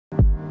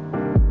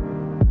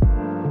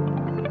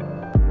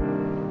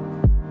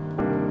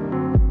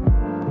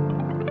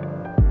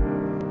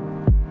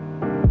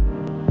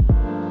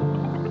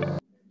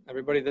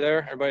Everybody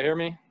there? Everybody hear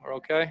me? We're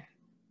okay?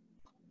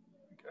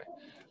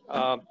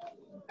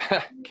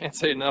 Okay. Can't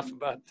say enough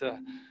about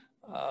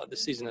the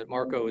season that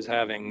Marco is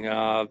having.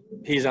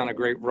 He's on a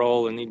great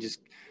roll, and he just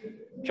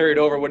carried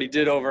over what he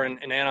did over in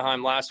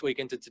Anaheim last week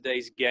into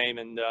today's game,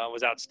 and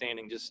was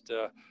outstanding. Just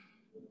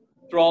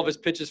threw all of his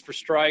pitches for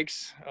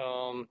strikes,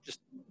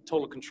 just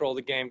total control of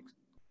the game.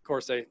 Of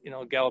course,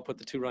 Gallo put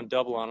the 2-run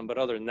double on him, but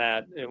other than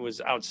that, it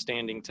was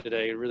outstanding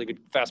today. Really good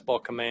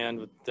fastball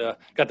command.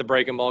 Got the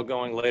breaking ball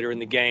going later in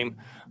the game.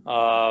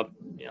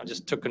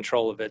 Just took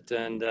control of it.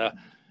 And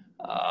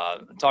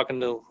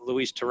talking to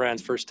Luis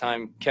Terren's first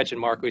time catching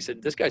Marco, he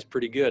said, "This guy's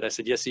pretty good." I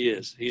said, "Yes, he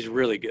is. He's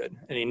really good,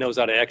 and he knows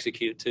how to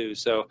execute too."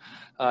 So,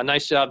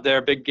 nice job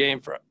there. Big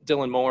game for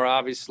Dylan Moore,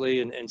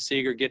 obviously, and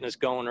Seager getting us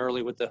going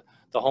early with the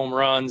home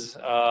runs.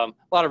 A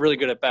lot of really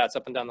good at bats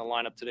up and down the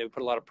lineup today. We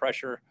put a lot of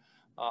pressure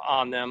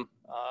on them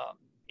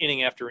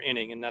inning after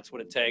inning, and that's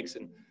what it takes.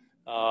 And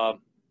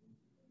awesome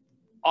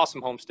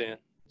homestand.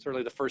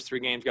 Certainly the first 3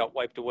 games got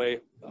wiped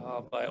away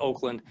by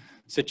Oakland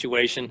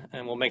situation,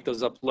 and we'll make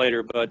those up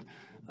later. But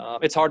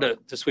it's hard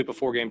to sweep a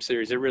 4-game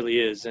series. It really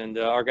is. And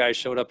our guys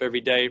showed up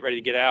every day ready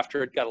to get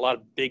after it, got a lot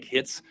of big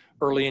hits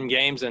early in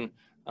games, and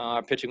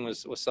our pitching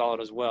was solid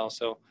as well.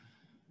 So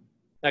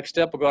next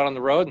step, we'll go out on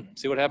the road and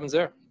see what happens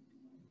there.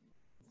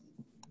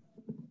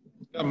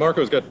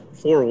 Marco's got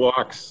 4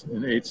 walks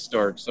in 8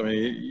 starts. I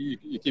mean,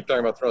 you keep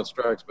talking about throwing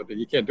strikes, but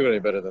you can't do it any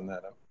better than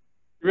that.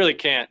 You really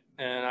can't.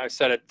 And I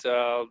said it,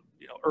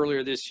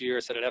 earlier this year. I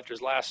said it after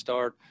his last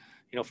start.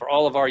 For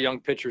all of our young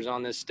pitchers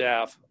on this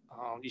staff,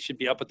 you should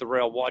be up at the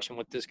rail watching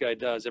what this guy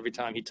does every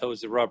time he toes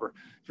the rubber.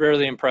 It's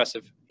really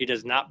impressive. He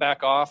does not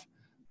back off.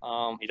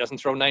 He doesn't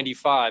throw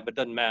 95, but it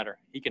doesn't matter.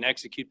 He can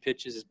execute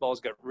pitches. His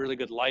ball's got really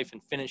good life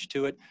and finish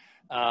to it.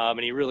 And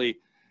he really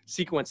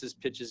sequences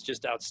pitches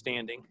just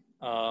outstanding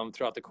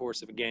throughout the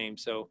course of a game.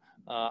 So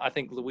I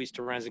think Luis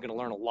Terren is going to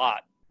learn a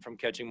lot from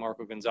catching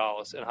Marco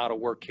Gonzalez and how to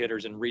work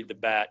hitters and read the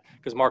bat,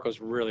 because Marco's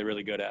really,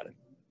 really good at it.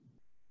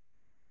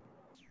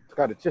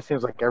 Scott, it just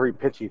seems like every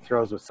pitch he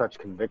throws with such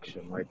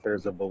conviction. Like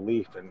there's a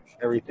belief in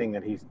everything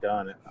that he's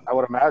done. I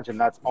would imagine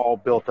that's all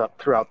built up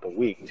throughout the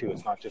week too.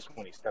 It's not just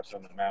when he steps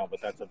on the mound, but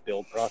that's a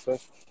build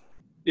process.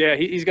 Yeah,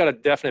 he's got a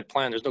definite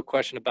plan. There's no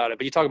question about it.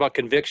 But you talk about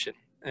conviction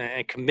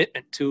and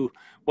commitment to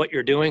what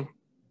you're doing.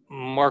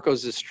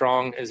 Marco's as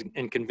strong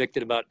and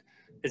convicted about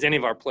as any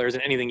of our players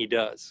in anything he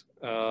does,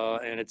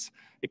 and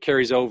it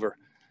carries over.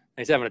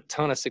 He's having a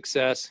ton of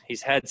success.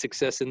 He's had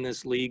success in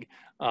this league,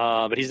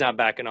 but he's not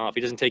backing off.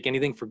 He doesn't take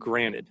anything for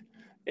granted,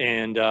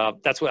 and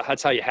that's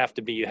how you have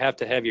to be. You have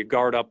to have your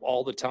guard up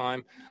all the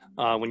time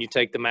when you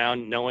take the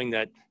mound, knowing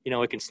that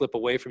it can slip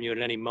away from you at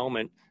any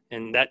moment,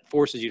 and that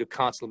forces you to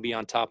constantly be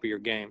on top of your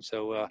game.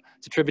 So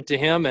it's a tribute to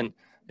him, and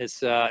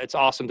it's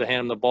awesome to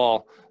hand him the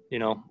ball,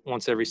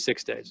 once every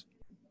 6 days.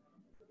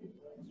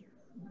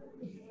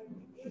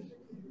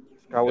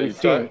 We've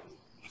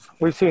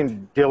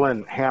seen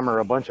Dylan hammer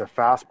a bunch of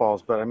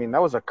fastballs, but I mean,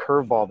 that was a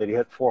curveball that he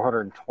hit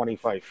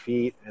 425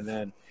 feet. And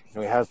then,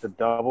 he has the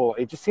double.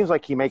 It just seems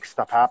like he makes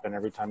stuff happen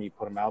every time you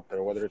put him out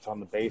there, whether it's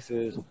on the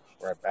bases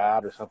or at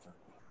bat or something.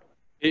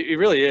 He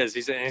really is.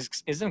 He's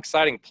an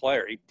exciting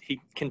player. He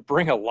can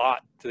bring a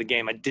lot to the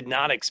game. I did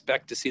not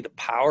expect to see the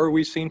power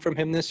we've seen from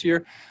him this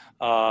year.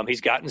 He's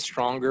gotten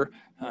stronger.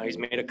 He's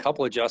made a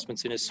couple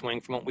adjustments in his swing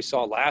from what we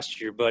saw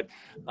last year, but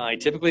he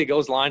typically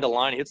goes line to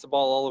line, hits the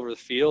ball all over the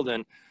field.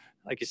 And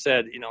like you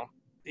said,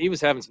 he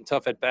was having some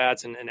tough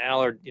at-bats, and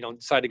Allard,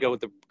 decided to go with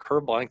the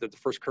curveball. I think that the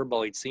first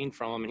curveball he'd seen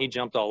from him, and he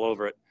jumped all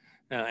over it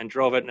and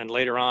drove it. And then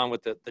later on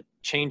with the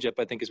changeup,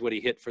 I think is what he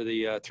hit for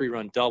the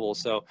 3-run double.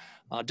 So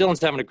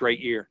Dylan's having a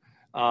great year.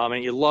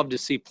 And you love to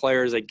see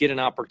players, they get an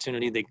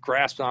opportunity, they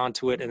grasp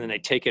onto it, and then they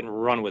take it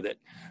and run with it.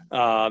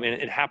 And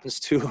it happens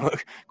to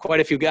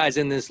quite a few guys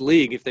in this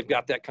league if they've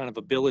got that kind of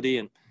ability.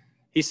 And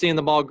he's seeing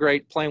the ball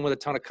great, playing with a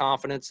ton of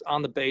confidence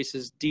on the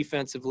bases,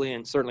 defensively,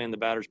 and certainly in the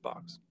batter's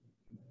box.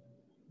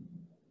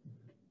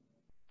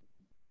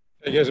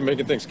 You guys are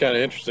making things kind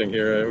of interesting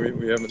here.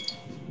 We haven't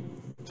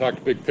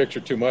talked big picture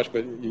too much,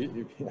 but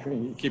you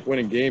keep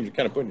winning games. You're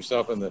kind of putting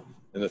yourself in the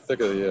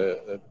thick of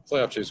the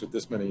playoff chase with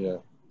this many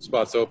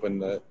spots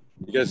open.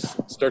 You guys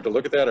start to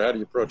look at that, or how do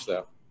you approach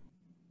that?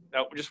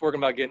 No, we're just worried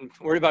about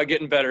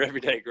getting better every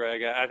day,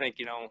 Greg. I think,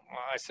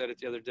 I said it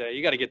the other day,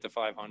 you got to get to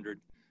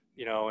 500,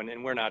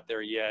 and we're not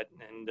there yet.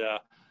 And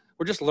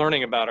we're just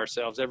learning about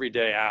ourselves every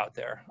day out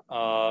there.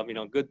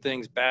 Good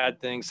things,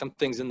 bad things, some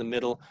things in the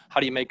middle.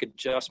 How do you make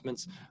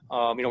adjustments?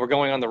 We're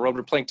going on the road.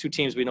 We're playing 2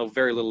 teams we know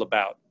very little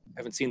about.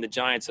 Haven't seen the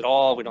Giants at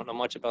all. We don't know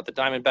much about the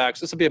Diamondbacks.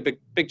 This will be a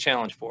big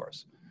challenge for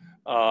us.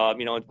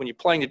 When you're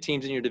playing the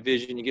teams in your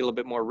division, you get a little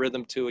bit more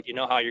rhythm to it. You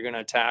know how you're going to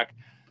attack.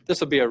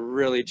 This will be a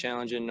really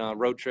challenging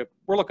road trip.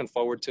 We're looking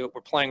forward to it. We're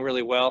playing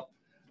really well.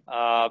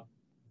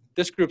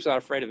 This group's not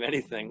afraid of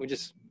anything. We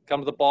just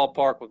come to the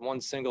ballpark with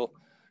one single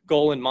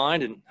goal in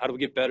mind, and how do we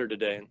get better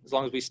today? And as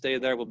long as we stay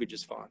there, we'll be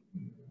just fine.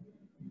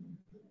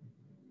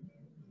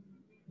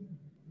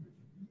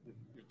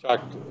 You've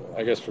talked,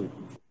 I guess, for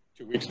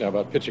 2 weeks now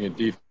about pitching and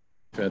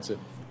defense. It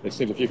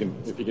seems if you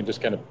can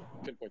just kind of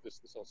pinpoint this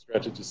whole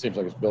stretch. It just seems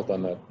like it's built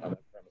on that premise.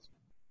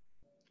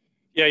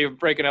 Yeah, you're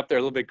breaking up there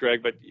a little bit,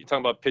 Greg, but you're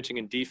talking about pitching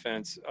and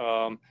defense.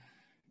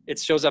 It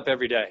shows up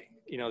every day.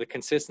 You know, the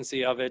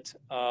consistency of it.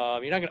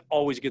 You're not going to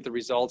always get the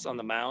results on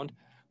the mound,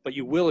 but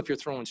you will if you're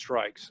throwing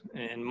strikes.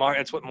 And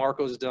that's what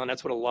Marco's done.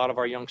 That's what a lot of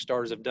our young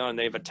starters have done.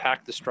 They've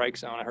attacked the strike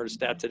zone. I heard a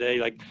stat today,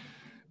 like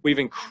we've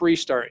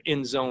increased our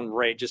in-zone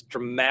rate just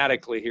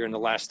dramatically here in the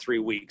last 3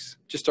 weeks.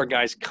 Just our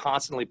guys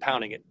constantly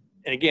pounding it.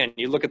 And again,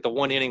 you look at the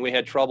one inning we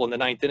had trouble in the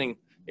ninth inning,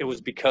 it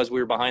was because we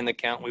were behind the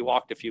count. We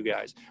walked a few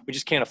guys. We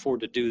just can't afford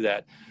to do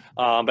that.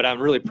 But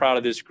I'm really proud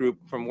of this group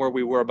from where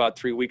we were about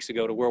 3 weeks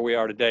ago to where we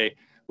are today.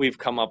 We've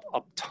come up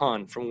a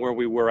ton from where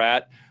we were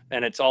at,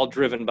 and it's all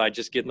driven by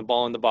just getting the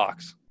ball in the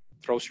box.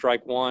 Throw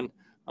strike one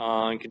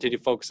and continue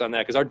to focus on that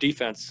because our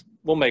defense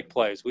will make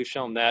plays. We've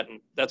shown that,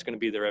 and that's going to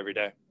be there every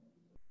day.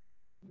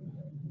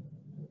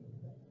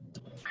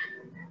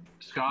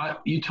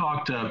 Scott, you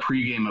talked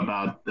pregame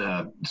about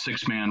the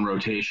six-man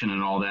rotation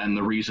and all that and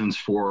the reasons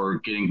for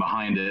getting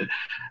behind it.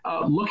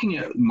 Looking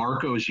at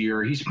Marco's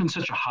year, he's been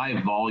such a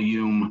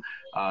high-volume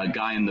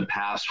guy in the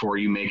past for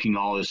you, making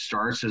all his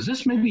starts. Has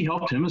this maybe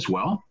helped him as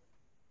well?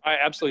 I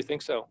absolutely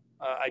think so.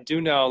 I do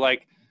know,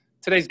 like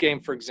today's game,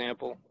 for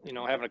example, you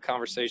know, having a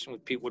conversation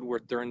with Pete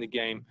Woodworth during the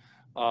game,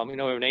 you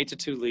know, we have an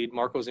 8-2 lead.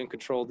 Marco's in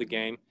control of the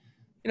game.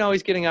 You know,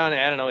 he's getting on,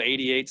 I don't know,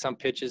 88 some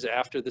pitches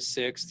after the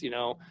sixth. You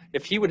know,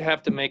 if he would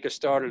have to make a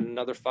start in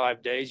another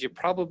 5 days, you're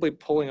probably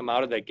pulling him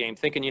out of that game,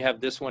 thinking you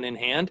have this one in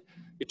hand.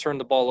 You turn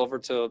the ball over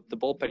to the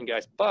bullpen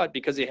guys. But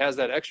because he has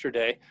that extra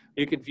day,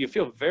 you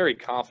feel very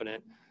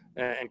confident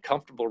and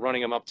comfortable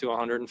running him up to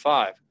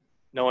 105,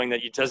 knowing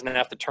that he doesn't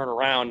have to turn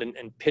around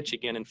and pitch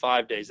again in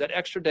 5 days. That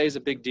extra day is a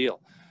big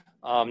deal.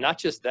 Not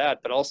just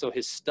that, but also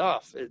his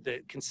stuff, the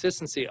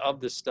consistency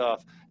of the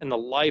stuff and the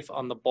life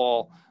on the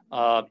ball.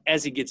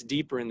 As he gets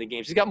deeper in the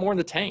games, he's got more in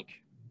the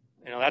tank.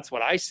 You know, that's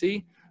what I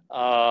see.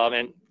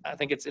 And I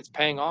think it's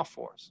paying off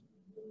for us.